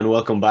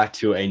welcome back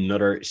to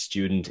another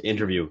student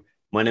interview.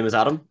 My name is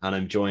Adam and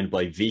I'm joined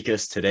by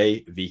Vikas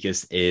today.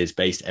 Vikas is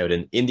based out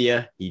in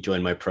India. He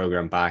joined my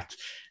program back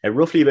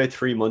roughly about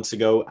 3 months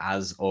ago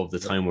as of the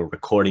time we're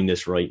recording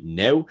this right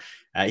now.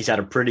 He's had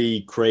a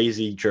pretty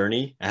crazy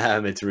journey.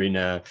 It's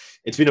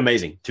been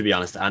amazing, to be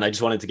honest. And I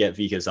just wanted to get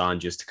Vikas on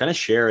just to kind of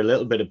share a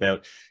little bit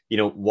about,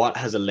 what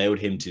has allowed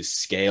him to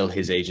scale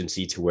his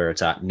agency to where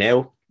it's at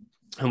now.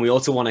 And we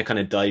also want to kind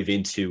of dive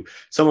into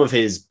some of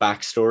his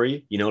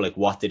backstory, like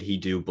what did he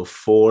do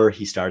before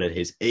he started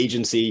his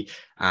agency?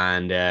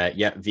 And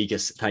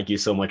Vikas, thank you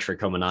so much for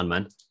coming on,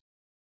 man.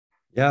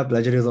 Yeah,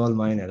 pleasure is all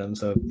mine, Adam.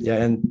 So yeah,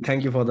 and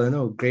thank you for the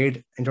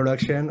great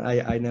introduction.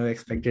 I never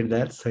expected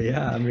that. So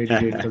yeah, I'm really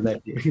grateful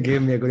that you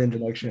gave me a good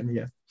introduction.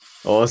 Yeah.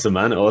 Awesome,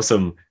 man.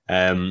 Awesome.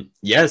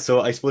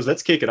 So I suppose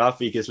let's kick it off,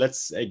 Vikas.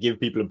 Let's give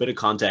people a bit of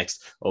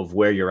context of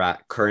where you're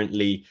at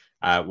currently,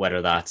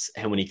 whether that's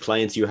how many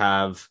clients you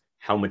have,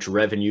 how much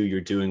revenue you're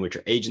doing with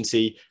your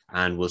agency,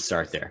 and we'll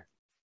start there.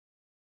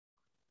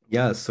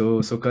 Yeah,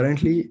 so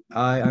currently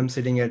I'm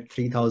sitting at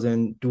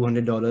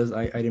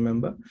 $3,200, I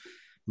remember.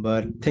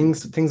 But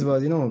things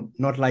were,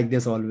 not like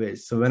this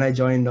always. So when I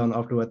joined on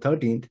October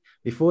 13th,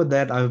 before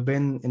that, I've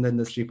been in the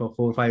industry for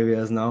 4 or 5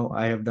 years now.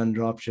 I have done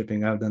drop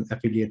shipping, I've done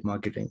affiliate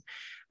marketing.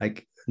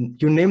 Like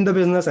you name the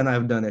business and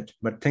I've done it,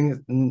 but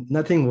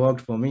nothing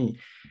worked for me.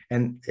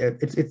 And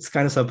it's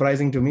kind of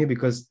surprising to me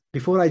because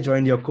before I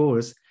joined your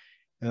course,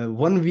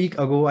 1 week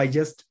ago, I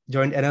just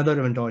joined another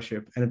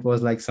mentorship, and it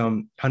was like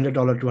some $100,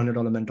 $200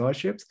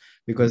 mentorships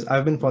because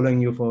I've been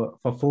following you for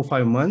 4 or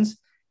 5 months.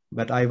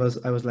 But I was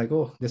like,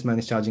 oh, this man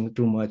is charging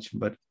too much.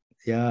 But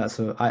yeah,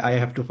 so I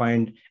have to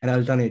find an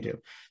alternative.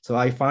 So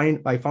I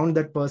found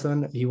that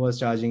person. He was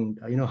charging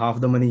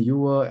half the money you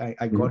were.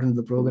 I got into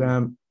the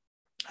program.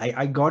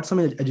 I got some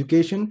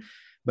education,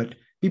 but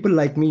people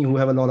like me who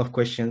have a lot of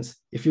questions,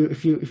 if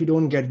you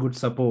don't get good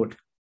support,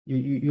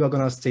 you are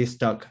gonna stay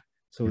stuck.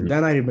 So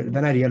then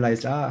I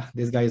realized,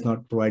 this guy is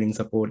not providing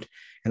support,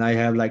 and I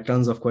have like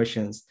tons of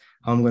questions.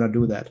 How I'm gonna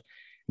do that?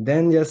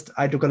 Then just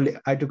I took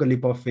a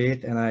leap of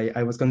faith, and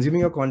I was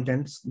consuming your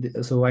content.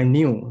 So I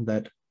knew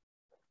that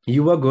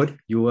you were good,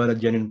 you were a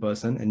genuine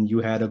person, and you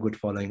had a good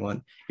following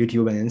on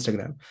YouTube and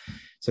Instagram.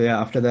 So yeah,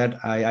 after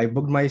that, I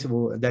booked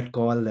that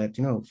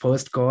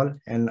first call,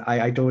 and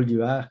I told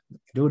you,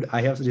 dude,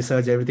 I have to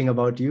research everything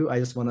about you. I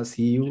just want to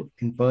see you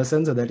in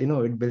person so that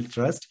it builds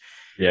trust.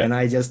 Yeah. And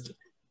I just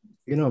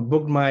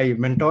booked my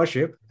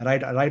mentorship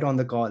right on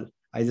the call.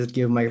 I just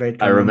gave my right.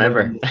 I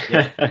remember.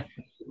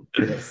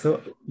 Yes.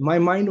 So my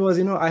mind was,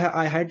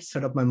 I had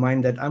set up my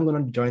mind that I'm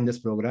going to join this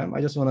program. I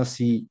just want to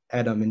see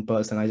Adam in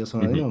person. I just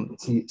want to,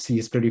 see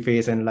his pretty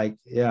face. And like,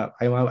 yeah,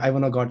 I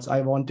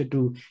wanted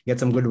to get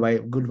some good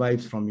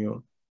vibes from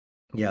you.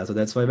 Yeah. So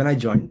that's why when I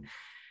joined,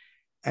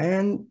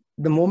 and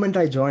the moment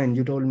I joined,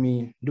 you told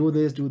me, do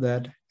this, do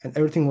that. And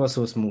everything was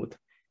so smooth.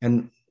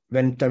 And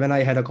when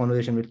I had a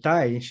conversation with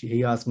Ty,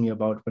 he asked me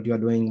about what you're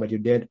doing, what you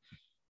did.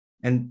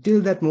 And till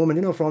that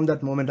moment, from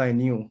that moment, I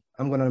knew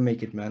I'm going to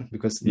make it, man,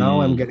 because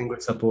now I'm getting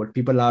good support.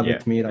 People are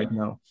with me right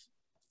now.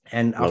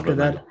 And after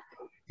that,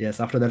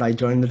 I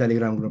joined the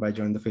Telegram group. I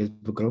joined the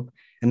Facebook group.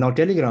 And now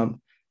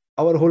Telegram,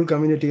 our whole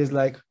community is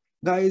like,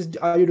 guys,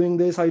 are you doing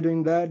this? Are you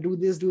doing that? Do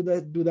this, do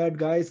that, do that,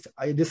 guys.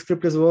 This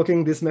script is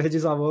working. These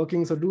messages are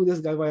working. So do this,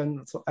 guy.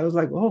 And so I was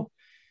like, oh,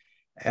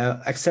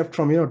 except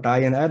from Ty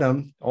and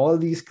Adam, all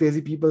these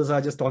crazy people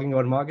are just talking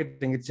about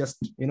marketing. It's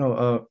just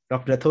a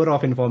plethora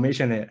of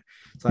information here.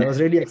 So I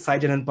was really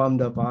excited and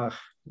pumped up.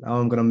 Now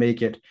I'm gonna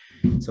make it.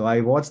 So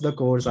I watched the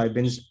course. I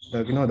binged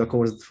the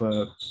course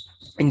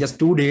in just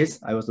 2 days.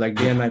 I was like,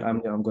 day and night,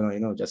 I'm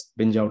gonna just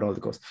binge out all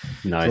the course.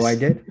 Nice. So I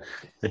did.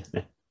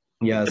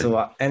 Yeah.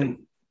 So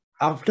and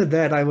after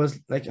that, I was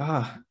like,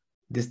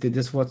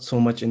 this was so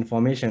much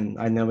information.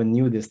 I never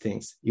knew these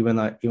things. Even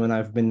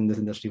I've been in this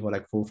industry for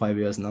like 4 or 5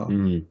 years now.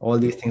 All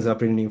these things are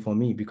pretty new for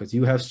me because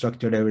you have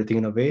structured everything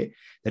in a way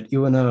that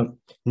even a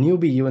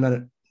newbie, even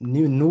a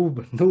new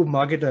noob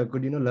marketer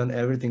could learn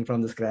everything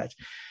from the scratch.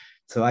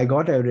 So I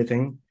got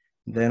everything.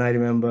 Then I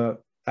remember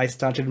I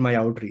started my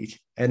outreach,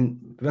 and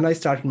when I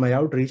started my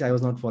outreach, I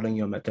was not following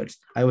your methods.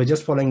 I was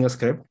just following your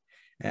script,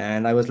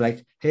 and I was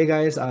like, hey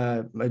guys,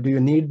 do you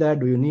need that?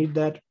 Do you need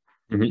that?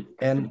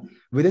 And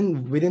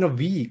within a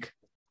week,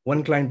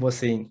 one client was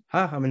saying,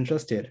 I'm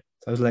interested.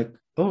 So I was like,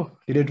 oh,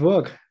 did it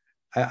work?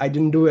 I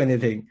didn't do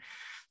anything.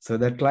 So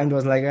that client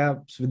was like,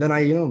 so then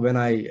when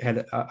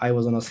I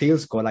was on a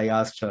sales call, I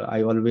asked her,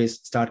 I always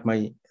start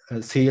my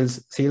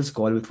sales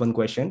call with one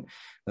question.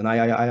 Then I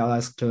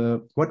asked her,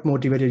 what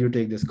motivated you to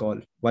take this call?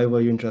 Why were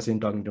you interested in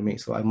talking to me?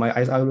 So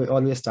I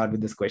always start with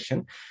this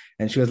question.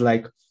 And she was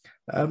like,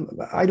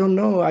 I don't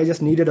know. I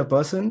just needed a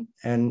person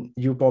and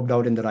you popped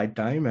out in the right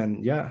time.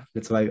 And yeah,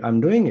 that's why I'm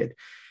doing it.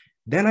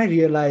 Then I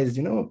realized,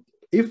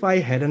 if I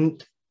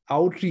hadn't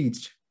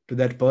outreached to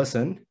that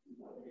person,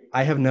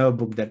 I have never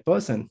booked that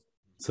person.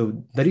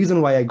 So the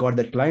reason why I got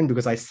that client,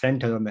 because I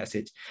sent her a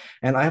message,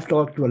 and I have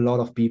talked to a lot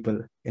of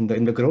people in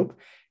the group,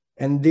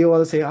 and they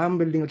all say, I'm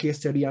building a case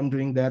study. I'm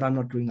doing that. I'm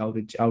not doing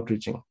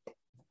outreaching.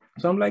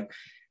 So I'm like,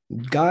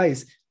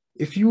 guys,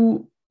 if you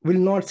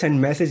will not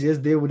send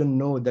messages, they wouldn't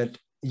know that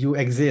you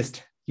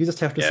exist. You just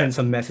have to Yeah. send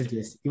some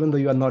messages, even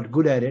though you are not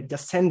good at it.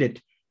 Just send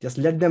it. Just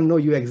let them know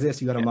you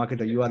exist. You are a Yeah.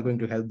 marketer. You are going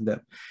to help them.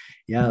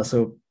 Yeah.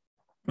 So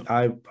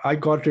I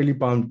got really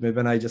pumped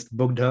when I just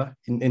booked her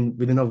in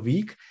within a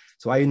week.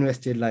 So I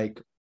invested like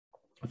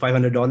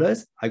 $500.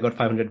 I got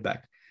 500 back.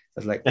 I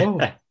was like, oh,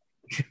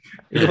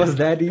 it was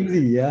that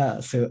easy. Yeah.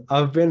 So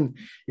I've been,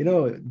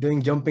 doing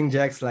jumping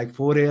jacks like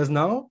 4 years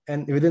now. And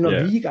within a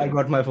Yeah. week, I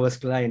got my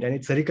first client. And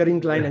it's a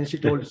recurring client. And she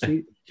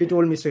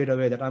told me straight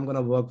away that I'm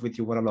gonna work with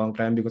you for a long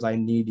time because I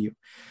need you.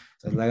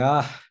 So I was like,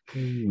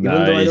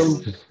 even though I Nice. don't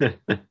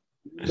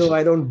though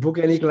I don't book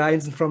any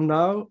clients from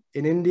now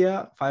in India,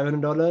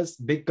 $500,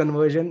 big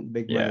conversion,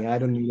 big Yeah. money. I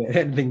don't need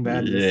anything,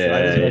 man. I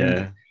Yeah, just went.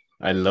 yeah.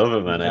 I love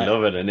it, man. I Yeah.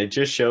 love it. And it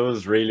just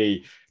shows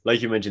really, like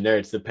you mentioned there,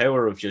 it's the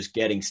power of just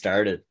getting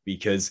started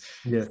because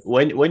Yes.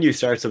 when you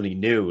start something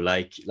new,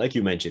 like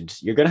you mentioned,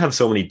 you're gonna have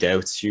so many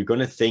doubts. You're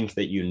gonna think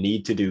that you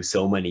need to do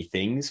so many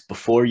things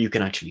before you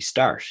can actually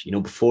start,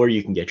 before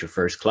you can get your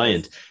first Yes.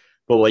 client.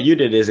 But what you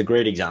did is a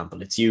great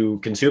example. It's you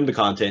consumed the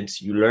content,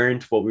 you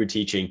learned what we were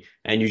teaching,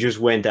 and you just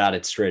went at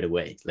it straight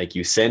away. Like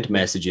you sent Yes.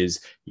 messages,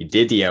 you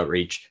did the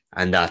outreach,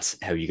 and that's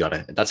how you got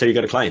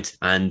a client.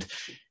 And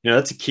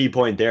that's a key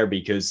point there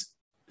because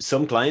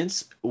some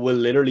clients will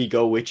literally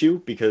go with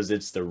you because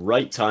it's the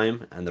right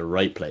time and the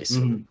right place.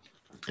 Mhm.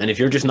 And if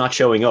you're just not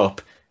showing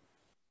up,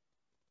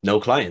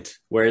 no client.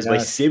 Whereas by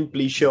Yes.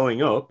 simply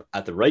showing up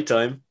at the right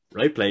time,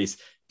 right place,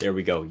 there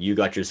we go. You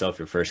got yourself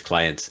your first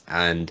client.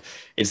 And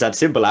it's that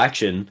simple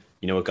action,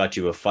 it got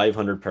you a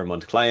 500 per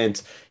month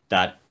client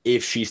that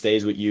if she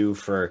stays with you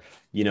for,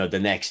 the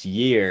next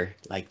year,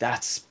 like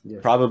that's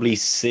Yes. probably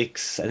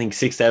I think Yes.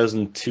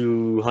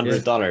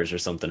 $6,200 or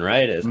something,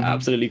 right? It's Mhm.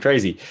 absolutely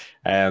crazy.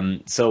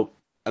 So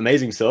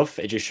amazing stuff.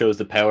 It just shows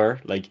the power,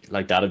 like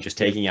that, of just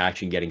Yes. taking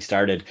action, getting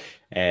started.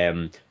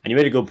 And you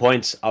made a good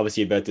point,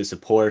 obviously, about the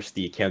support,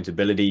 the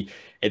accountability.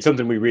 It's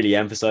something we really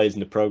emphasize in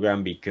the program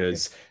Yes.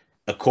 because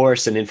a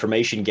course and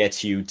information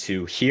gets you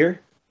to here,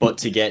 but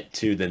to get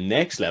to the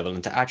next level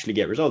and to actually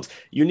get results,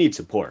 you need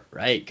support,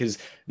 right? Because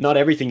not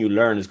everything you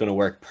learn is going to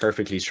work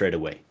perfectly straight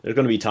away. There's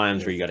going to be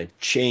times where you Yes. got to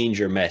change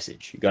your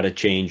message, you got to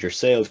change your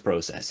sales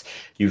process,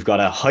 you've got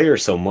to hire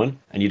someone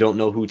and you don't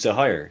know who to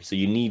hire. So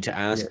you need to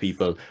ask Yes.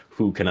 people,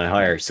 who can I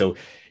hire? So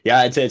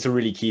yeah, I'd say it's a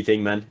really key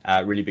thing, man.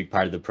 Really big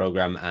part of the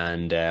program,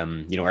 and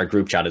our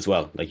group chat as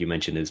well, like you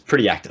mentioned, is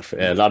pretty active.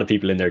 A lot of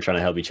people in there trying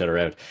to help each other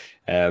out.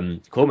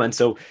 Cool, man.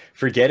 So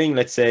for getting,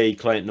 let's say,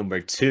 client number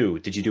two,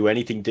 did you do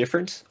anything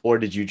different, or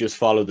did you just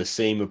follow the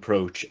same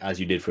approach as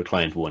you did for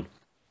client one?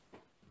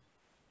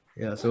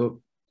 Yeah.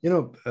 So,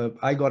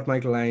 I got my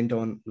client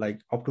on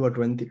like October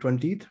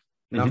 20th.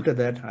 And Hmm. after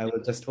that, I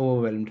was just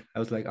overwhelmed. I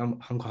was like, how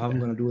I'm Yeah,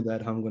 going to do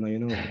that? How I'm going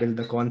to, build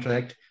the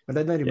contract. But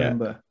then I yeah,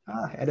 remember,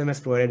 Adam has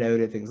provided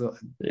everything. So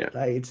yeah.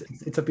 like,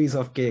 it's a piece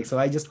of cake. So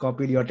I just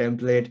copied your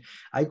template.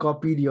 I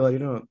copied your,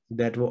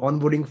 that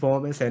onboarding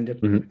form and sent it.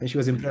 Hmm. And she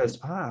was impressed.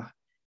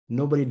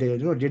 Nobody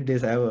did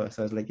this ever.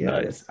 So I was like,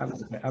 yeah, Nice.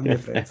 I'm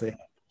different. So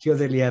she was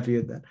really happy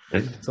with that.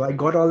 So I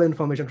got all the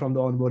information from the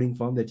onboarding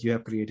form that you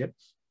have created.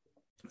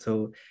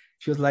 So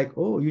she was like,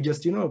 oh, you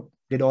just,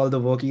 did all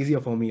the work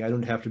easier for me. I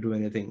don't have to do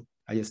anything.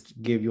 I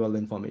just gave you all the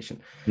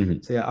information.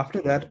 Hmm. So yeah,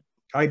 after that,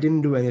 I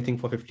didn't do anything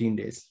for 15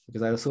 days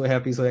because I was so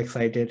happy, so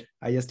excited.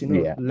 I just,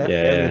 Yeah, left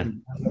yeah,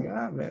 everything. I was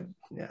like, man,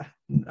 yeah,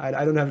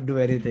 I don't have to do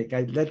anything.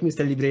 Let me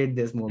celebrate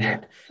this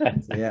moment.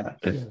 So yeah.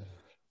 yeah.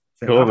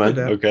 So Cool, after man.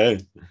 that,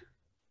 Okay.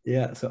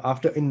 yeah. So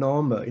after in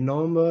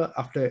November,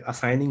 after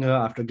assigning her,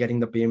 after getting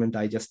the payment,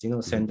 I just,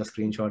 Mhm. sent a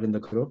screenshot in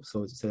the group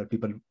so that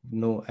people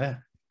know,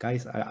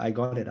 guys, I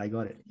got it. I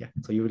got it. Yeah.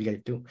 So you will get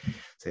it too.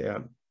 So yeah.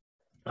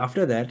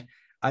 After that,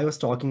 I was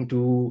talking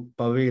to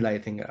Pavel. I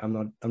think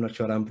I'm not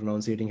sure I'm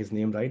pronouncing his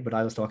name right, but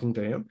I was talking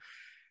to him,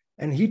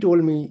 and he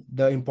told me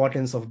the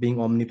importance of being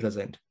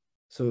omnipresent.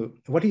 So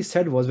what he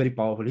said was very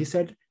powerful. He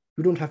said,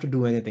 you don't have to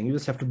do anything. You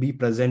just have to be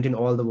present in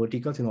all the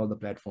verticals, in all the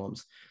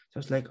platforms. So I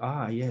was like,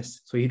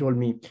 yes. So he told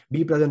me,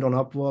 be present on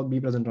Upwork,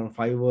 be present on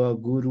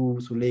Fiverr, Guru,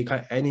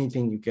 Sulekha,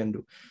 anything you can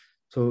do.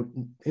 So,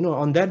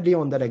 on that day,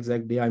 on that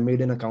exact day, I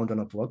made an account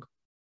on Upwork.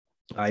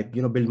 I,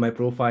 built my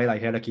profile. I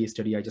had a case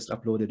study. I just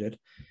uploaded it.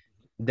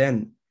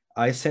 Then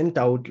I sent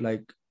out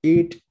like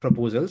 8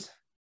 proposals,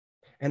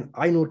 and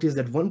I noticed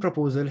that one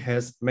proposal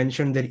has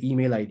mentioned their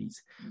email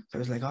IDs. So I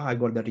was like, I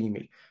got that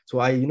email. So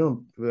I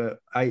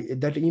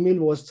that email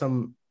was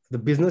the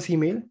business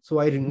email. So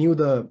I knew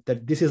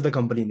that this is the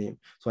company name.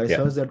 So I Yeah.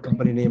 searched that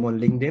company name on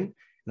LinkedIn,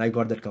 and I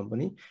got that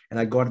company, and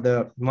I got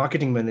the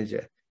marketing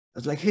manager. I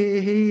was like,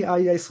 hey,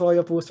 I saw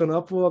your post on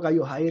Upwork. Are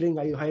you hiring?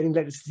 Are you hiring?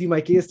 Let's see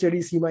my case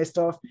study, see my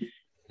stuff.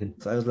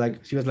 So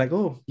she was like,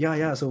 oh,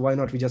 yeah. So why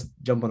not we just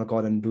jump on a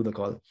call and do the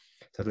call?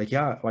 So I was like,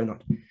 yeah, why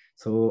not?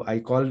 So I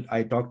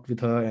talked with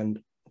her, and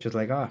she was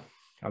like,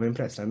 I'm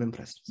impressed. I'm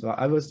impressed. So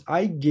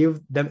I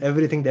gave them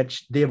everything that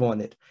they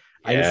wanted.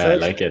 I Yeah, I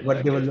researched like it.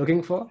 what they were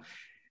looking for,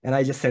 and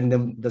I just sent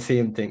them the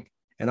same thing.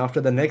 And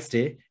after the next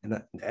day,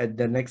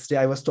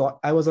 I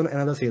was on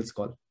another sales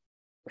call.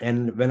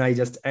 And when I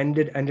just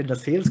ended the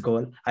sales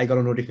call, I got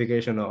a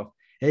notification of,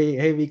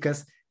 hey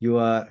Vikas, you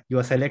are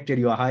selected,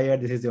 you are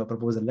hired, this is your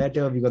proposal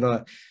letter, we're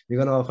gonna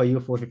offer you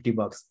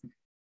 $450.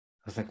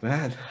 I was like,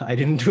 man, I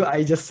didn't do,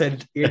 I just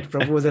sent 8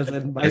 proposals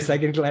and my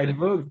second client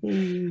booked.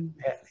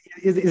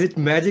 Is it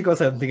magic or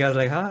something? I was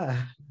like,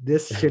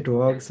 this shit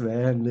works,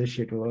 man. This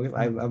shit works.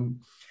 I'm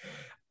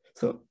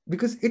so,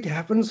 because it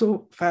happened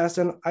so fast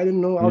and I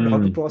didn't know how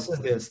to process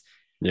this.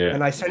 Yeah.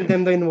 And I sent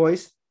them the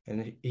invoice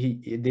and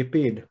they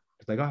paid.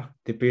 It's like,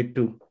 they paid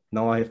too.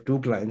 Now I have 2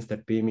 clients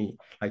that pay me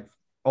like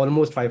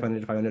almost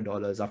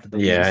 $500 after the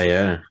fees.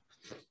 Yeah.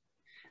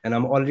 And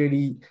I'm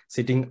already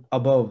sitting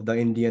above the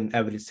Indian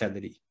average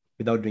salary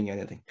without doing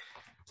anything.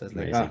 So it's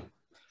like,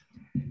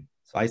 Amazing.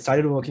 So I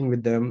started working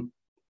with them.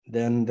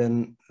 Then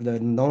the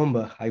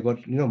November, I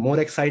got more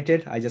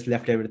excited. I just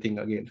left everything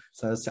again.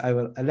 So I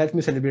will let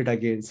me celebrate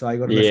again. So I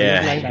got my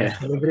second client. I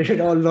celebrated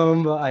all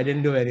November. I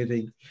didn't do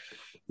anything.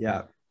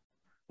 Yeah.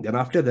 Then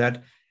after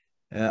that,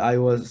 I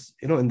was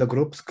in the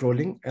group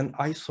scrolling, and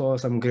I saw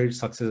some great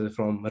successes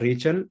from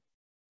Rachel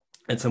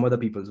and some other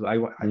people. So I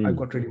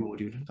got really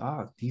motivated.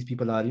 These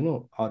people are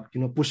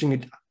pushing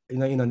it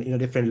in a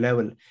different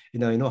level,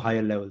 in a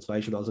higher level. So I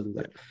should also do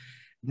that.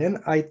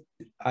 Then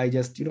I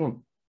just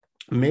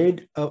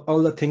made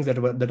all the things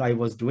that I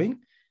was doing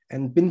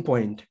and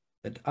pinpoint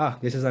that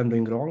this is I'm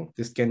doing wrong.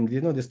 This can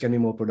be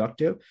more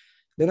productive.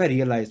 Then I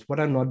realized what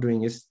I'm not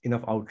doing is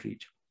enough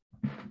outreach,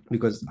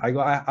 because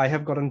I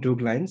have gotten 2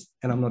 clients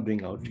and I'm not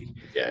doing outreach.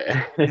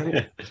 Yeah.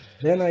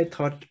 Then I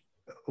thought,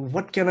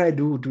 what can I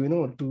do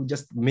to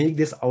just make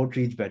this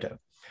outreach better?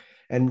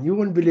 And you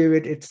won't believe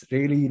it. It's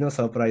really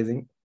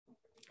surprising.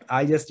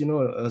 I just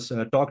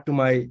talked to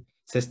my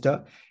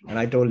sister and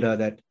I told her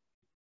that,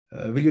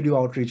 will you do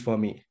outreach for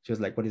me? She was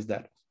like, what is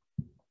that?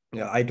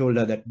 Yeah, I told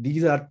her that this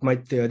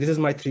is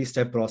my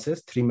 3-step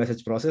process,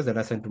 3-message process that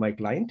I send to my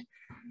client.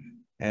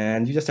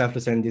 And you just have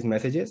to send these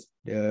messages,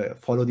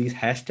 follow these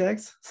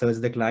hashtags, search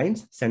the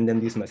clients, send them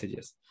these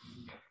messages.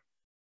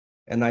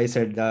 And I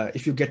said,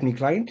 if you get me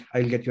client,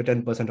 I'll get you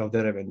 10% of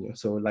the revenue.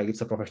 So like,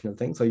 it's a professional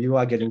thing. So you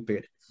are getting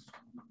paid.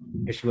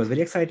 And she was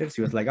very excited.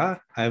 She was like,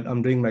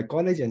 I'm doing my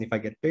college, and if I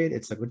get paid,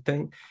 it's a good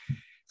thing.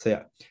 So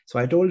yeah, so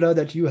I told her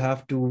that you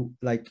have to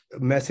like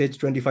message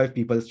 25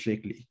 people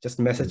strictly. Just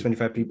message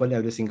 25 people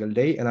every single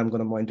day, and I'm going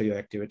to monitor your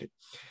activity.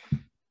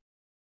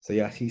 So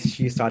yeah,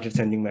 she started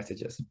sending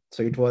messages.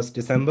 So it was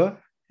December,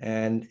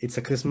 and it's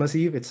a Christmas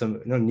Eve. It's a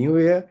New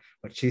Year,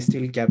 but she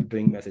still kept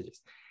doing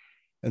messages.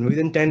 And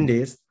within 10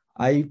 days,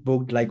 I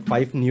booked like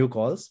 5 new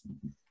calls,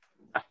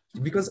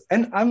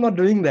 and I'm not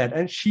doing that.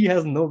 And she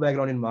has no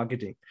background in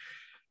marketing.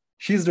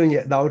 She's doing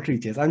the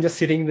outreaches. I'm just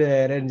sitting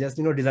there and just,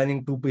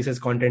 designing 2 pieces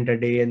content a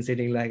day and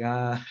sitting like,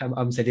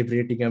 I'm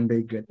celebrating, I'm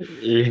doing good.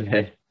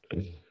 Yeah.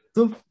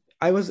 So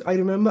I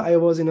remember I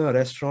was in a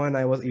restaurant,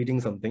 I was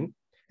eating something,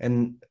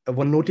 and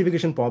one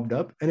notification popped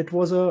up, and it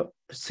was a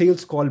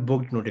sales call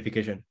booked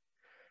notification.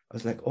 I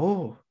was like,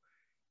 oh,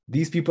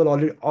 these people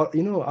already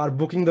are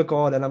booking the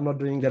call, and I'm not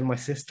doing that. My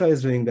sister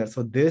is doing that.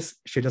 So this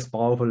shit is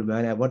powerful,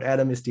 man. And what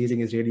Adam is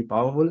teaching is really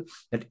powerful,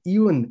 that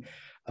even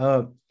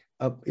a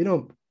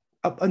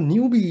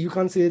newbie, you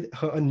can't say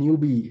her a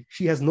newbie.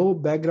 She has no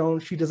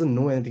background. She doesn't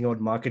know anything about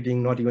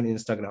marketing, not even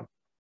Instagram.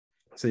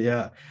 So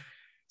yeah,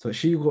 so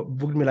she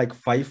booked me like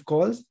 5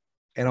 calls,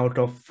 and out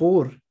of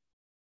 4,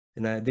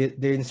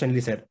 they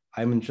instantly said,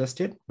 I'm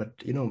interested, but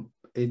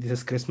this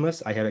is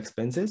Christmas. I have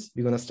expenses.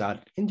 We're gonna start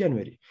in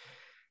January.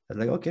 I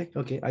was like,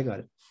 okay, I got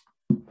it.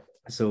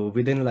 So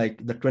within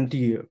like the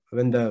 20,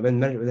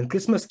 when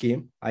Christmas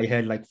came, I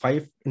had like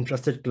 5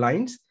 interested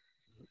clients,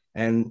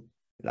 and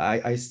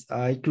I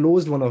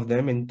closed one of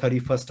them in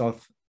 31st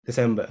of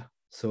December.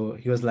 So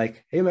he was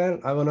like, hey man,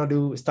 I want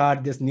to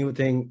start this new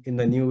thing in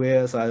the new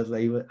year.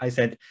 So I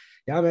said,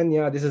 yeah man,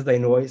 yeah, this is the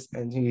invoice.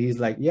 And he's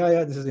like,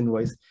 yeah, this is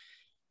invoice.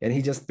 And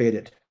he just paid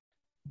it.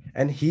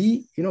 And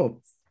he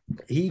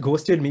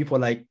ghosted me for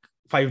like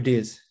 5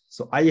 days.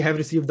 So I have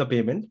received the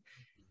payment.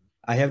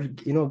 I have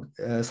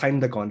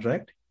signed the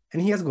contract,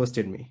 and he has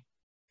ghosted me.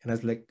 And I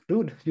was like,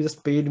 dude, you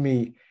just paid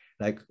me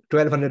like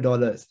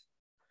 $1,200.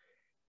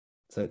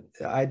 So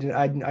I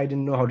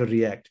didn't know how to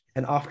react.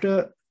 And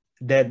after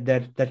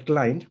that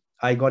client,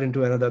 I got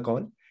into another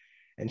call,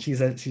 and she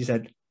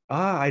said,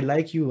 I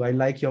like you. I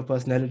like your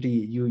personality.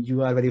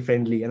 You are very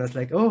friendly. And I was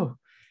like, oh.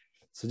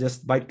 So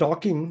just by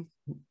talking,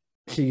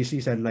 she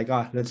said like,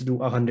 let's do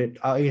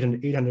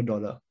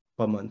 $800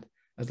 per month.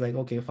 I was like,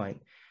 okay, fine.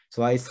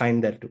 So I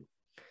signed that too.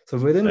 So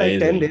within like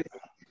 10 days,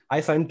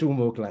 I signed 2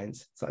 more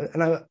clients. So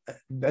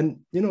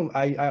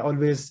I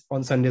always,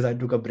 on Sundays, I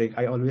took a break.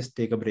 I always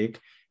take a break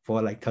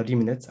for like 30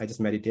 minutes. I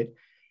just meditate.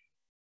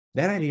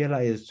 Then I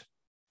realized,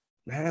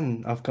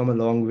 man, I've come a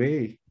long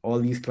way. All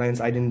these clients,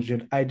 I didn't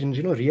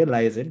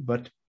realize it,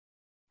 but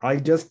I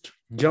just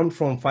jumped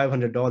from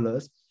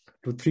 $500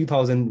 to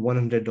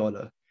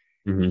 $3,100.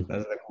 Mm-hmm. I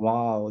was like,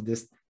 wow,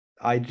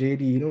 I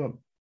really,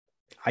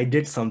 I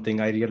did something.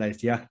 I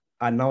realized, yeah,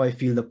 and now I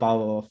feel the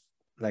power of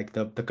like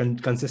the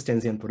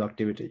consistency and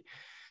productivity.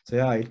 So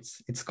yeah,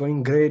 it's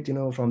going great,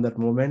 from that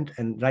moment.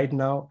 And right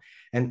now,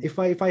 And if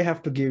I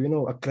have to give,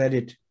 a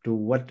credit to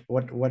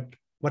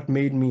what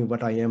made me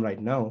what I am right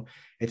now,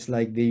 it's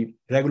like the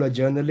regular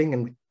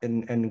journaling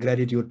and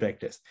gratitude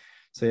practice.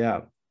 So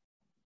yeah,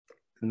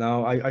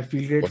 now I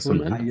feel Awesome,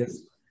 grateful. man.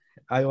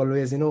 I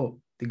always,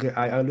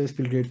 I always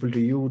feel grateful to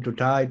you, to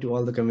Ty, to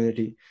all the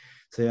community.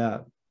 So yeah,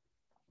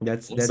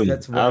 Awesome.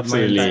 that's what my entire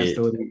Absolutely.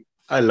 story.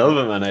 I love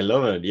Yeah. it, man. I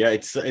love it. Yeah,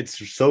 it's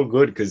so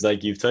good because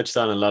like you've touched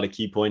on a lot of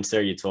key points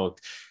there. You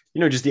talked,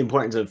 just the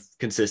importance of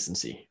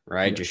consistency,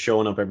 right? Just Yes.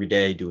 showing up every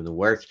day, doing the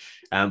work.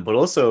 But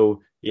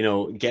also,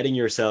 getting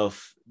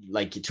yourself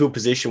like to a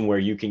position where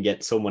you can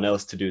get someone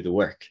else to do the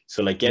work.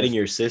 So like getting Yes.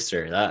 your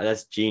sister,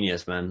 that's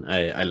genius, man.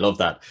 I love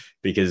that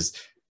because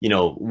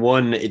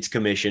one, it's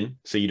commission,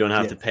 so you don't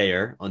have to Yes. pay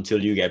her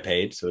until you get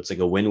paid. So it's like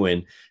a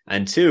win-win.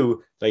 And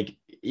two, like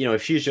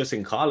if she's just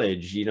in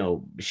college,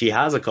 she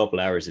has a couple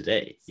hours a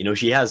day,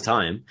 she has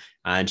time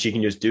and she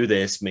can just do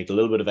this, make a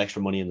little bit of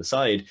extra money on the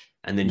side,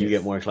 and then you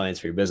get Yes. more clients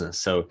for your business.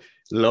 So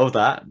love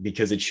that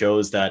because it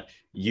shows that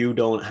you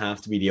don't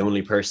have to be the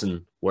only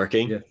person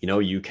working. Yes.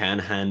 You can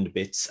hand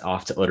bits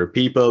off to other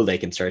people. They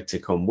can start to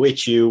come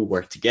with you,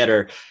 work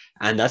together.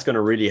 And that's going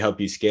to really help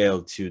you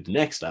scale to the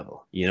next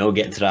level,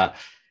 getting to that,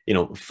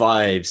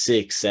 5,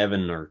 6,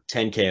 7, or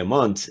 10K a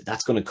month.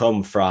 That's going to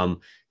come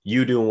from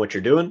you doing what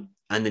you're doing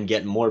and then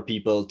getting more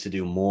people to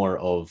do more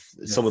of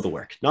some of Yes. the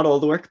work, not all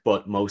the work,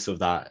 but most of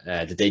that,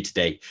 the day to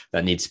day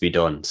that needs to be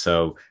done.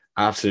 So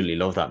absolutely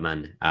love that,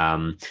 man.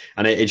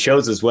 And it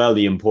shows as well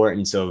the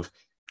importance of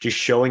just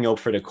showing up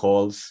for the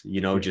calls,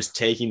 just Yes.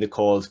 taking the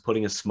calls,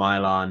 putting a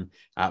smile on,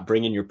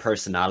 bringing your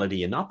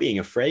personality and not being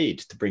afraid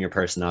to bring your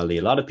personality.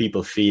 A lot of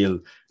people feel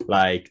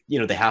like,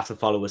 they have to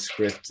follow a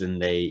script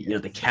and they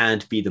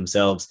can't be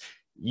themselves.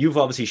 You've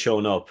obviously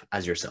shown up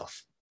as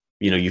yourself.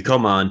 You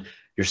come on,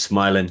 you're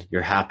smiling,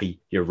 you're happy,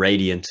 you're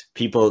radiant.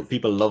 People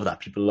love that.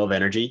 People love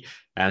energy.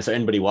 And so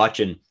anybody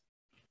watching,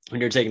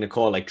 when you're taking a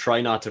call, like try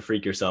not to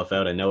freak yourself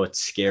out. I know it's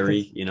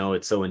scary,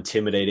 it's so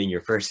intimidating your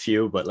first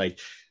few, but like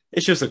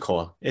it's just a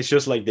call. It's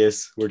just like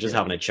this. We're just Yeah.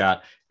 having a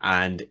chat.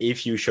 And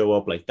if you show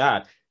up like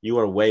that, you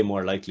are way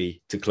more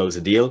likely to close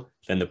a deal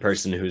than the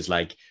person who's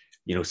like,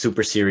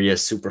 super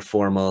serious, super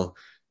formal,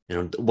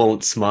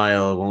 won't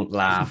smile, won't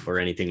laugh or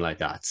anything like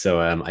that. So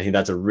I think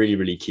that's a really,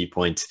 really key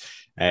point.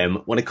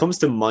 When it comes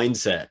to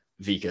mindset,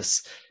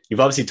 Vikas,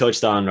 you've obviously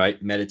touched on,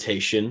 right,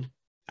 meditation,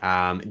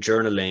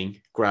 journaling,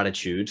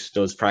 gratitude,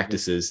 those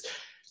practices.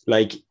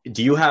 Like,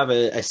 do you have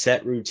a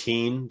set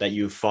routine that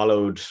you've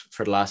followed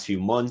for the last few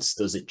months?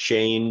 Does it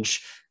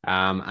change?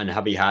 And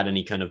have you had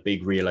any kind of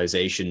big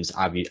realizations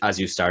as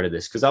you started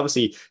this? Because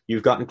obviously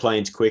you've gotten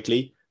clients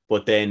quickly,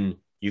 but then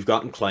you've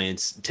gotten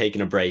clients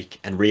taking a break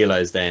and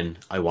realize then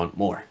I want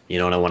more,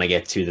 and I want to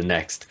get to the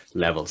next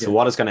level. So Yeah.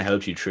 what has kind of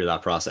helped you through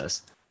that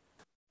process?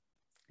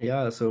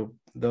 Yeah. So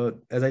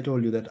as I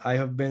told you that I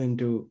have been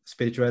into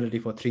spirituality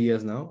for 3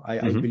 years now. I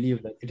Mm-hmm.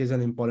 believe that it is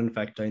an important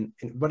factor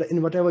but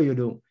in whatever you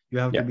do, you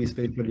have to Yeah. be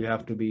spiritual. You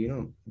have to be,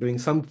 doing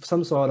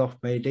some sort of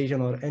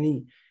meditation or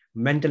any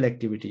mental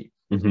activity.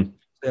 Mm-hmm.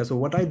 Yeah. So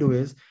what I do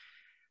is,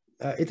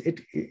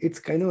 it's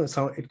kind of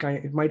sound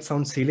it might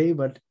sound silly,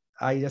 but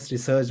I just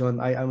researched on.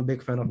 I'm a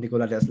big fan of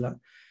Nikola Tesla.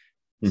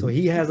 So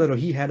Mm-hmm.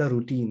 he had a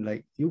routine,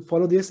 like you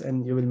follow this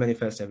and you will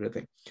manifest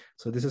everything.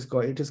 So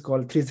it is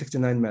called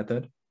 369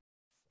 method.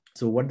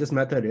 So what this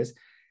method is,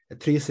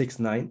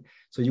 369.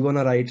 So you want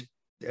to write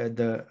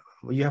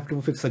you have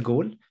to fix a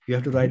goal. You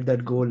have to write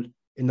that goal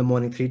in the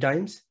morning 3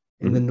 times,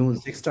 in the Mm-hmm. noon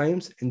 6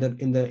 times, in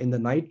the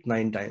night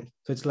 9 times.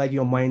 So it's like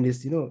your mind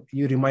is, you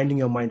reminding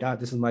your mind,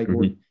 this is my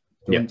goal.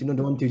 Mm-hmm. Yeah.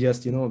 Don't you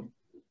just,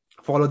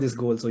 follow this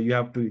goal. So you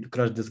have to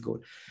crush this goal.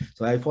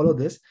 So I follow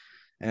this,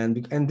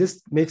 and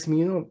this makes me,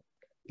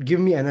 give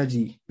me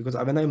energy, because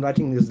when I'm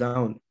writing this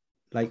down,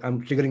 like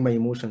I'm triggering my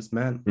emotions,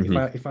 man. If Mm-hmm.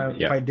 I if I if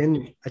Yeah. I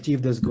didn't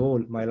achieve this goal,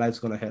 my life's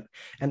gonna hell.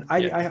 And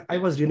Yeah. I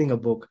was reading a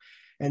book,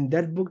 and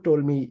that book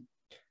told me,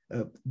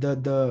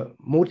 the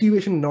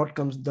motivation not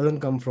comes doesn't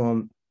come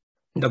from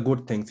the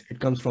good things. It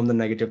comes from the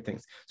negative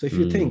things. So if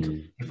you think,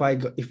 Mm. if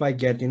I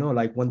get,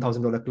 like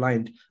 $1,000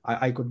 client,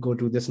 I could go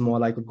to this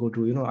mall, I could go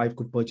to, I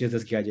could purchase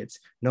this gadgets.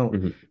 No.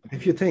 Mm-hmm.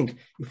 If you think,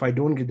 if I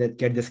don't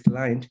get this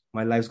client,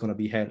 my life's gonna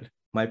be hell.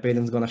 My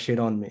parents gonna shit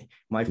on me,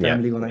 my Yeah.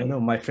 family gonna,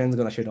 my friends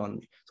gonna shit on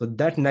me. So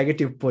that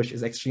negative push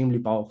is extremely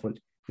powerful,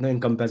 in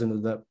comparison to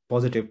the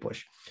positive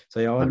push.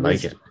 So I I like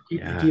always it.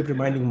 Yeah. keep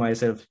reminding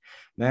myself,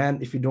 man,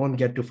 if you don't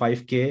get to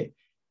 5K,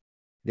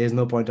 there's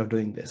no point of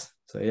doing this.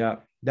 So yeah,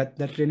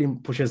 that really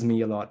pushes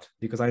me a lot,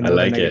 because I I know the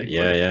like it. negative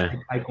Yeah. Yeah.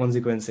 high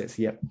consequences.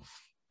 Yeah.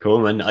 Cool,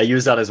 man. I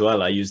use that as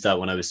well. I used that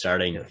when I was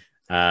starting. Yes.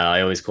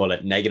 I always call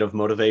it negative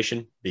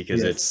motivation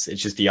because Yes.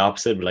 it's just the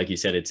opposite. But like you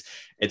said,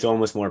 it's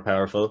almost more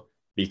powerful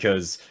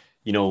because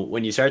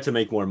when you start to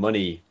make more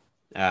money,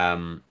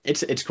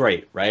 it's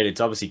great, right?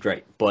 It's obviously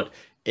great, but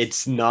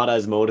it's not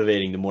as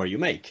motivating the more you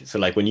make. So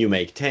like when you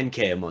make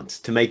 10K a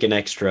month to make an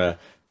extra,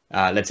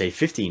 let's say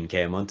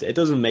 15K a month, it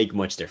doesn't make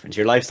much difference.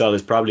 Your lifestyle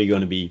is probably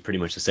going to be pretty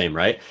much the same,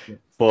 right? Yes.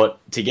 But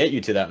to get you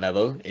to that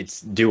level,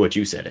 it's do what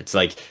you said. It's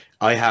like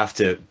I have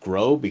to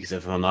grow because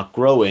if I'm not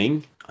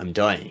growing, I'm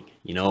dying,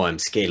 I'm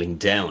scaling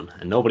down,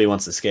 and nobody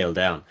wants to scale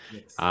down.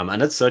 Yes. And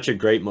that's such a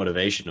great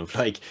motivation of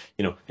like,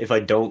 if I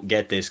don't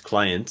get this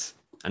client,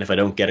 and if I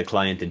don't get a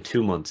client in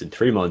 2 months, in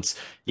 3 months,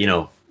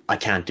 I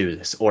can't do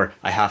this, or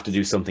I have to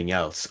do something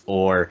else,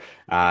 or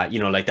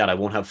like that. I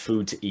won't have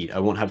food to eat. I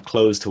won't have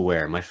clothes to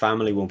wear. My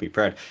family won't be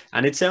proud.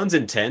 And it sounds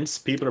intense.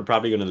 People are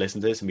probably going to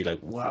listen to this and be like,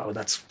 "Wow,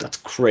 that's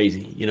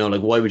crazy."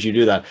 Like, why would you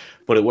do that?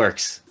 But it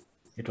works.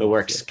 It It works.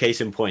 works. Yes.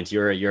 Case in point,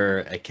 you're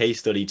a case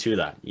study to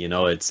that.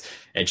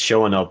 It's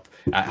showing up,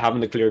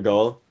 having a clear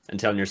goal, and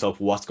telling yourself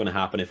what's going to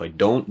happen if I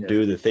don't Yes.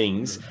 do the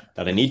things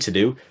that I need Yes. to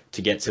do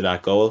to get to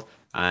that goal.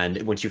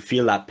 And once you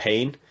feel that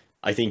pain,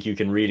 I think you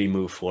can really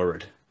move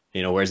forward.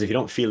 Whereas if you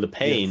don't feel the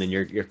pain and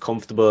Yes. you're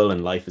comfortable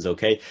and life is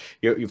okay,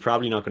 you're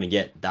probably not going to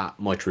get that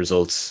much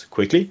results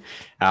quickly.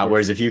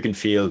 Whereas Yes. if you can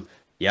feel,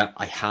 yeah,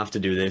 I have to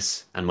do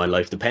this and my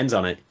life depends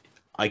on it,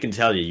 I can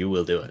tell you, you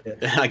will do it.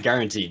 Yes. I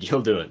guaranteed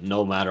you'll do it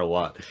no matter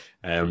what.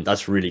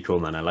 That's really cool,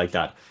 man. I like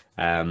that.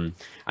 And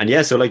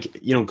yeah, so like,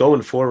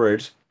 going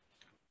forward,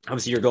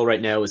 obviously your goal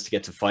right now is to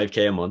get to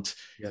 5K a month.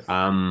 Yes.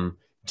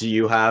 Do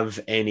you have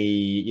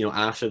any,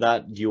 after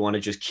that, do you want to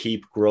just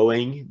keep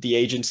growing the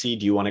agency?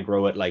 Do you want to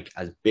grow it like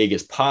as big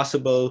as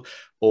possible?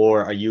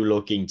 Or are you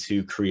looking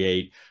to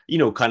create,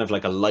 kind of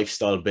like a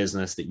lifestyle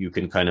business that you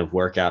can kind of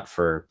work at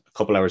for a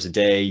couple hours a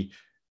day,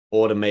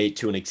 automate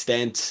to an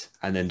extent,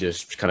 and then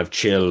just kind of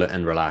chill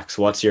and relax?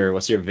 What's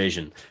your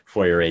vision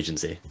for your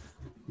agency?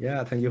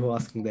 Yeah, thank you for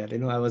asking that.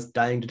 I was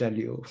dying to tell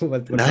you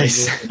what my Nice.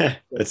 goal is.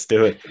 Let's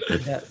do it.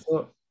 Yeah,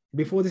 so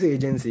before this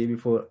agency,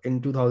 before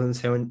in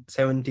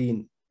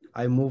 2017,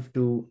 I moved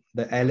to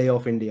the LA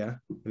of India,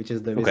 which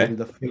is the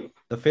basically Okay.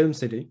 the film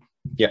city.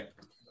 Yeah.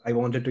 I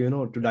wanted to,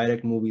 to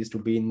direct movies, to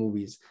be in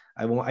movies.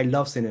 I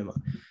love cinema.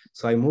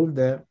 So I moved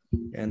there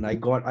and I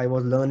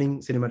was learning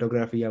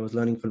cinematography, I was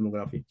learning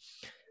filmography.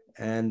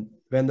 And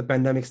when the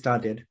pandemic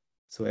started,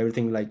 so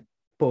everything like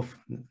poof,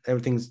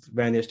 everything's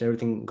vanished,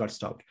 everything got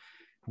stopped.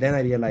 Then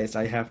I realized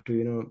I have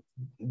to,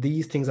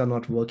 these things are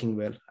not working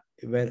well.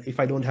 When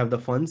if I don't have the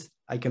funds,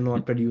 I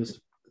cannot produce,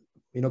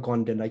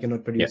 content. I cannot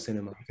Yeah. produce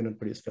cinema. I cannot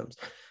produce films.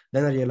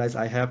 Then I realized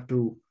I have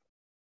to.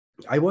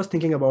 I was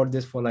thinking about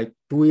this for like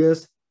 2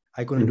 years.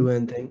 I couldn't do Mhm.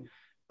 anything.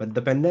 But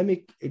the pandemic,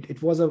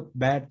 it was a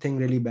bad thing,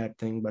 really bad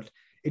thing. But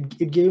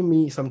it gave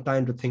me some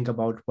time to think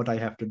about what I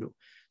have to do.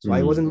 So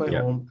I was in my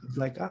Yeah. home. It's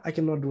like I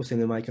cannot do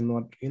cinema. I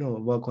cannot,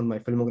 work on my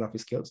filmography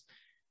skills.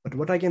 But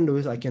what I can do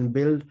is I can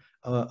build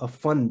a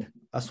fund,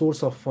 a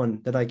source of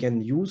fund that I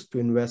can use to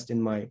invest in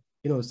my,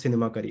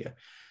 cinema career.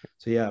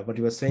 So yeah, what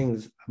you were saying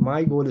is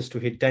my goal is to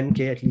hit 10K,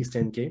 at least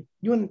 10K,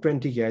 even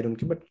 20K, I don't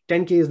care. But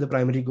 10K is the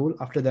primary goal.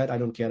 After that, I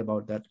don't care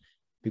about that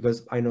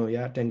because I know,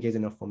 yeah, 10K is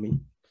enough for me.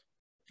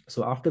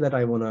 So after that,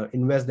 I want to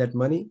invest that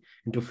money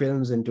into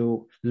films,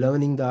 into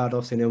learning the art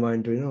of cinema,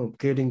 into,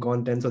 creating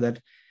content so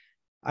that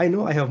I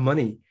know I have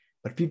money,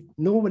 but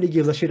nobody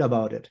gives a shit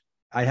about it.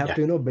 I have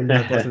Yeah. to, build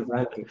my personal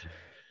brand.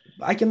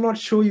 I cannot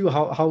show you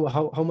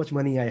how much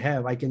money I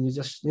have. I can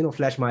just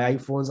flash my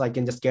iPhones. I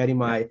can just carry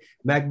Yeah. my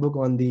MacBook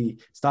on the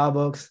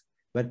Starbucks,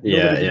 but nobody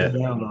Yeah. gives a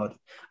Yeah. damn about.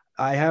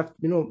 I have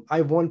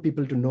I want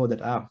people to know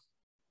that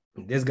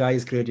this guy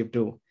is creative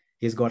too.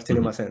 He's got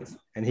cinema Mhm. sense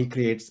and he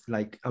creates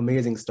like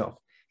amazing stuff.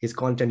 His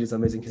content is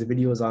amazing. His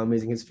videos are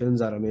amazing. His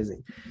films are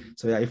amazing.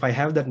 So yeah, if I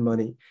have that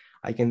money,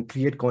 I can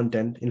create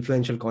content,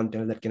 influential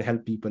content that can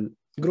help people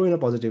grow in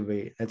a positive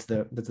way. That's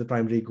the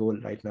primary goal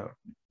right now.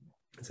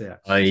 So yeah.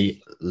 I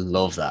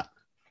love that.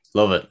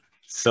 Love it.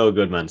 So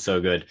good, man. So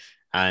good.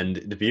 And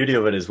the beauty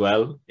of it as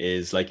well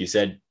is, like you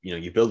said,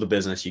 you build a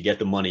business, you get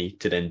the money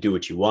to then do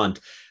what you want.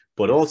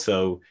 But Yes.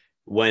 also,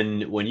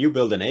 when you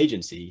build an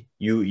agency,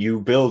 you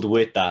build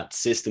with that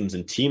systems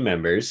and team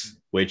members,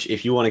 which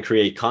if you want to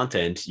create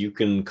content, you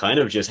can kind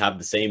of just have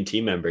the same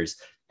team members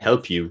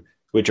help you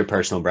with your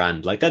personal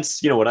brand. Like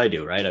that's, what I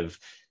do, right?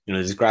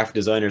 There's graphic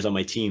designers on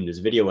my team, there's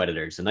video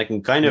editors, and I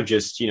can kind of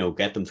just,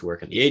 get them to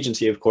work in the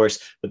agency, of course,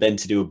 but then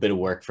to do a bit of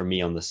work for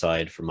me on the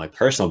side for my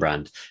personal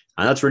brand.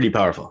 And that's really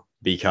powerful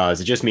because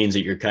it just means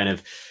that you're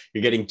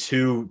getting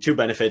two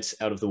benefits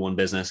out of the one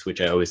business, which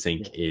I always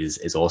think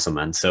is awesome,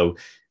 man. So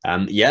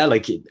yeah,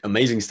 like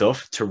amazing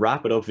stuff. To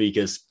wrap it up,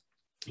 Vikas,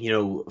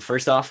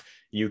 first off,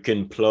 you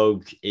can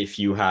plug if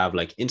you have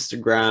like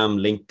Instagram,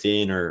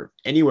 LinkedIn, or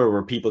anywhere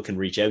where people can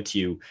reach out to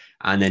you.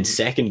 And then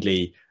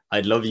secondly,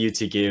 I'd love you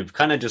to give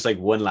kind of just like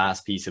one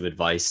last piece of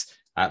advice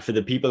for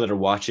the people that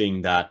are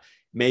watching that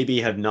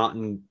maybe have not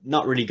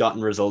really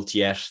gotten results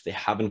yet. They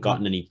haven't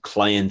gotten any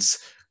clients.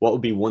 What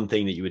would be one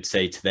thing that you would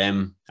say to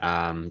them,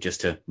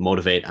 just to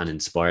motivate and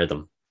inspire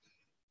them?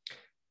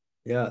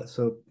 Yeah.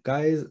 So,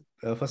 guys,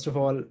 first of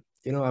all,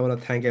 I want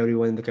to thank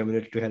everyone in the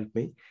community to help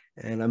me,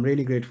 and I'm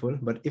really grateful.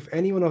 But if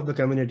anyone of the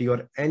community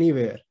or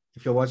anywhere,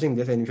 if you're watching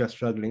this and if you're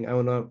struggling, I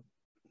want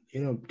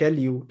to, tell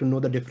you to know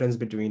the difference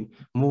between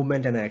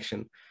movement and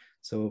action.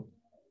 So,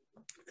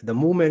 the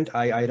movement,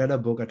 I read a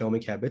book,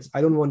 Atomic Habits.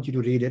 I don't want you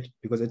to read it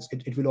because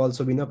it will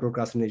also be no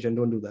procrastination.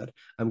 Don't do that.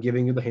 I'm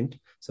giving you the hint,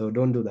 so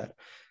don't do that.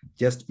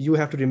 Just you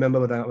have to remember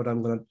what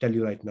I'm going to tell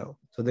you right now.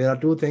 So there are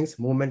two things: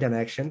 movement and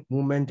action.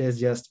 Movement is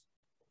just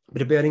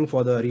preparing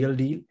for the real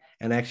deal,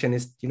 and action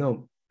is,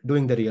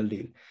 doing the real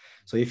deal.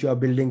 So if you are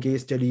building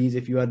case studies,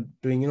 if you are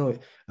doing,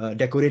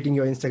 decorating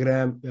your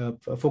Instagram,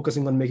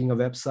 focusing on making a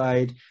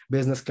website,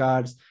 business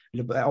cards,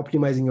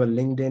 optimizing your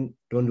LinkedIn,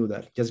 don't do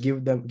that. Just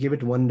give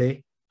it one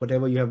day.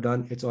 Whatever you have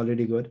done, it's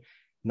already good.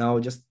 Now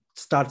just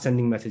start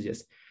sending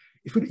messages.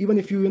 Even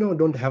if you,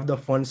 don't have the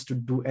funds to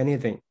do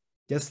anything,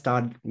 just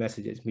start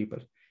messages people.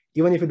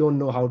 Even if you don't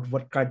know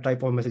what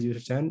type of message you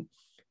should send,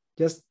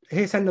 just,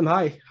 hey, send them,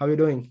 hi, how are you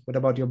doing? What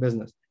about your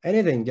business?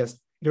 Anything, just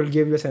it will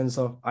give you a sense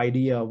of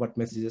idea what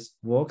messages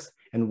works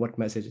and what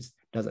messages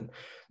doesn't.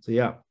 So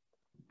yeah,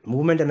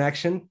 movement and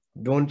action.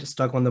 Don't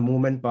stuck on the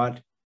movement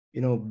part.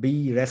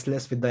 Be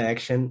restless with the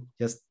action.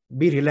 Just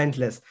be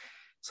relentless.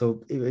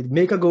 So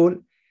make a goal.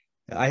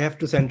 I have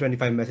to send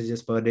 25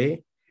 messages per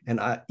day, and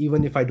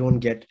even if I don't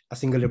get a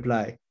single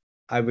reply,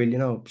 I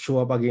will, show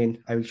up again.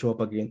 I will show up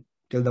again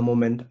till the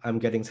moment I'm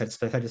getting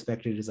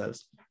satisfactory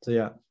results. So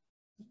yeah,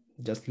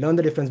 just learn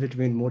the difference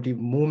between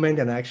movement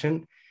and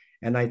action.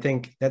 And I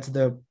think that's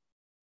the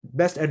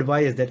best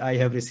advice that I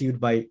have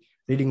received by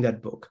reading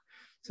that book.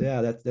 So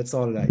yeah, that's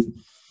all, guys.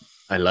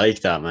 I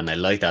like that, man. I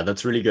like that.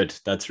 That's really good.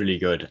 That's really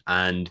good.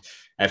 And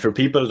for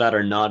people that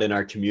are not in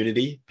our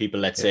community, people,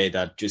 let's say,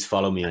 that just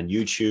follow me on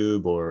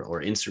YouTube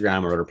or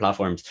Instagram or other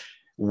platforms,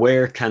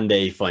 where can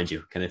they find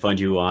you? Can they find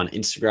you on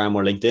Instagram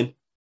or LinkedIn?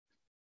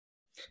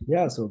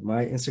 Yeah, so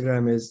my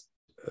Instagram is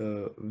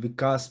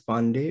Vikas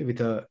Pandey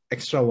with a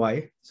extra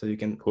Y. So you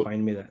can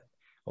find me there.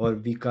 Or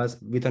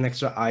Vikas with an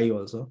extra I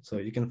also. So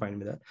you can find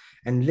me there.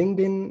 And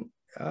LinkedIn,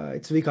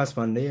 it's Vikas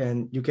Pandey.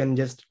 And you can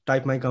just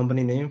type my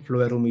company name,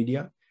 Floero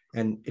Media,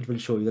 and it will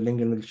show you. The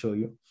LinkedIn will show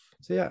you.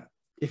 So yeah,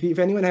 if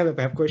anyone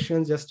have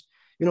questions, just,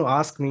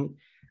 ask me.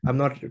 I'm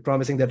not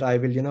promising that I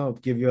will,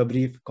 give you a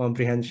brief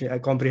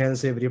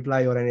comprehensive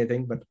reply or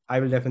anything, but I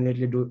will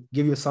definitely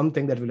give you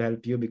something that will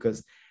help you,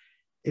 because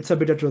it's a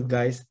bitter truth,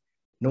 guys.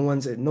 No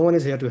one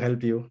is here to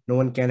help you. No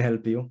one can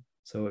help you.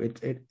 So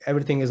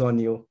everything is on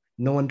you.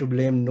 No one to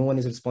blame. No one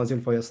is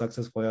responsible for your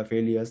success, for your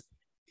failures.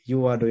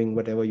 You are doing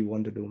whatever you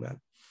want to do, man.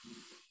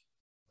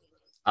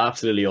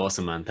 Absolutely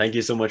awesome, man. Thank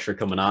you so much for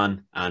coming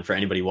on. And for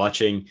anybody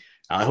watching,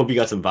 I hope you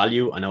got some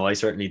value. I know I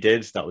certainly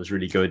did. That was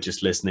really good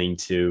just listening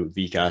to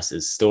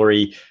Vikas's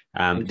story.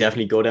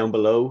 Definitely go down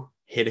below,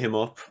 hit him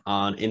up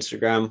on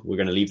Instagram. We're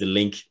going to leave the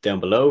link down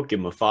below. Give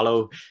him a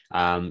follow.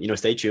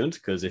 Stay tuned,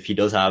 because if he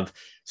does have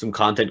some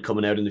content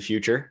coming out in the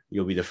future,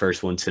 you'll be the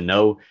first one to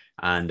know.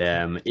 And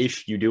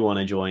if you do want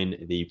to join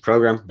the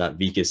program that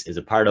Vikas is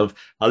a part of,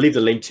 I'll leave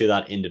the link to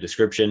that in the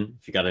description.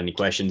 If you got any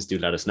questions, do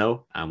let us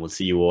know, and we'll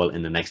see you all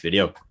in the next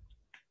video.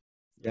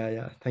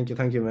 Yeah. Thank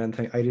you, man.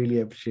 I really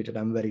appreciate it.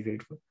 I'm very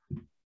grateful.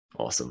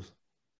 Awesome.